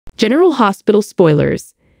General Hospital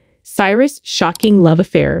spoilers. Cyrus' shocking love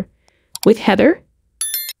affair with Heather.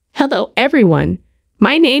 Hello everyone,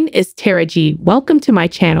 my name is Tara G. Welcome to my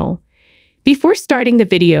channel. Before starting the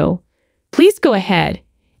video, please go ahead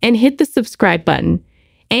and hit the subscribe button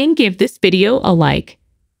and give this video a like.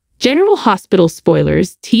 General Hospital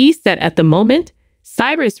spoilers tease that at the moment,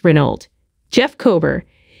 Cyrus Renault, Jeff Kober,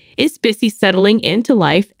 is busy settling into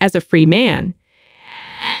life as a free man.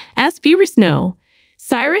 As viewers know,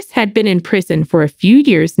 Cyrus had been in prison for a few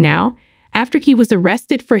years now after he was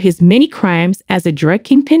arrested for his many crimes as a drug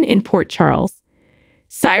kingpin in Port Charles.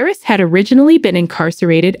 Cyrus had originally been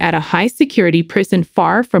incarcerated at a high-security prison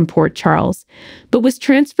far from Port Charles, but was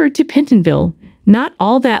transferred to Pentonville not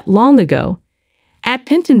all that long ago. At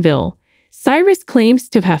Pentonville, Cyrus claims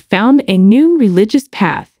to have found a new religious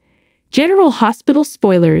path. General Hospital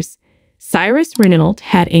spoilers. Cyrus Renault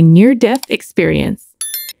had a near-death experience.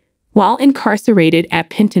 While incarcerated at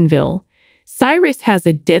Pentonville, Cyrus has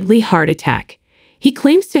a deadly heart attack. He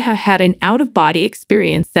claims to have had an out-of-body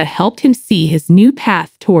experience that helped him see his new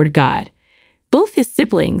path toward God. Both his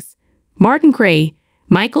siblings, Martin Gray,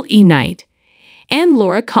 Michael E. Knight, and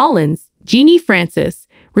Laura Collins, Jeannie Francis,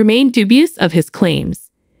 remain dubious of his claims.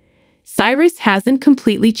 Cyrus hasn't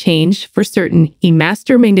completely changed for certain. He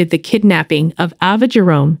masterminded the kidnapping of Ava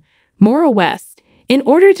Jerome, Maura West, in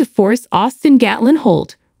order to force Austin Gatlin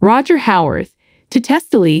Holt, Roger Howarth, to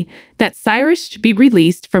testify that Cyrus should be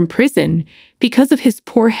released from prison because of his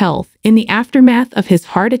poor health in the aftermath of his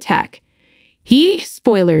heart attack.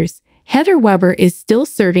 Spoilers, Heather Weber is still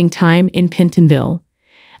serving time in Pentonville.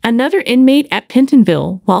 Another inmate at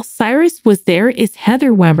Pentonville while Cyrus was there is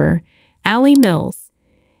Heather Weber, Allie Mills.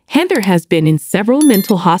 Heather has been in several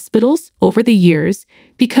mental hospitals over the years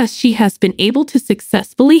because she has been able to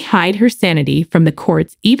successfully hide her sanity from the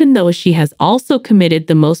courts, even though she has also committed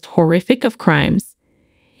the most horrific of crimes.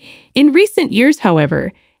 In recent years,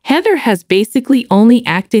 however, Heather has basically only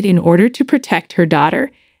acted in order to protect her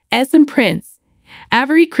daughter, Esme Prince,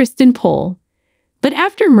 Avery Kristen Pohl. But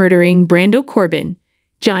after murdering Brando Corbin,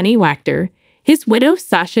 Johnny Wachter, his widow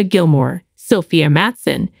Sasha Gilmore, Sophia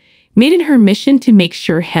Matson, made it her mission to make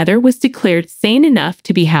sure Heather was declared sane enough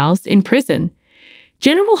to be housed in prison.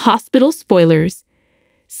 General Hospital spoilers.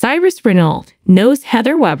 Cyrus Renault knows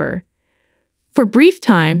Heather Weber. For a brief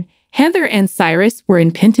time, Heather and Cyrus were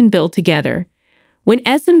in Pentonville together. When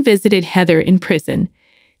Esme visited Heather in prison,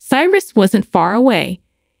 Cyrus wasn't far away.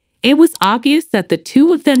 It was obvious that the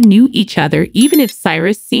two of them knew each other, even if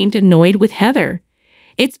Cyrus seemed annoyed with Heather.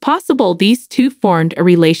 It's possible these two formed a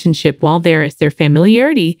relationship while there, as their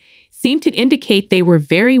familiarity seemed to indicate they were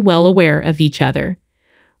very well aware of each other.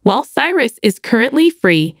 While Cyrus is currently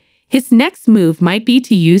free, his next move might be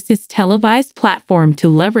to use his televised platform to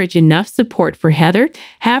leverage enough support for Heather to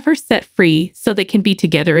have her set free so they can be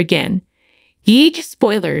together again.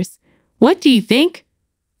 Spoilers. What do you think?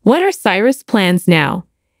 What are Cyrus' plans now?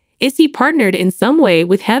 Is he partnered in some way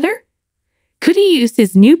with Heather? Could he use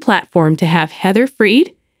his new platform to have Heather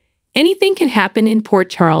freed? Anything can happen in Port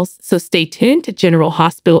Charles, so stay tuned to General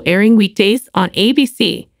Hospital airing weekdays on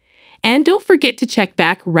ABC. And don't forget to check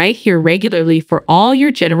back right here regularly for all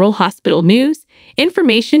your General Hospital news,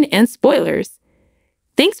 information, and spoilers.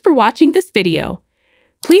 Thanks for watching this video.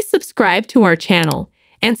 Please subscribe to our channel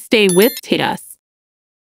and stay with us.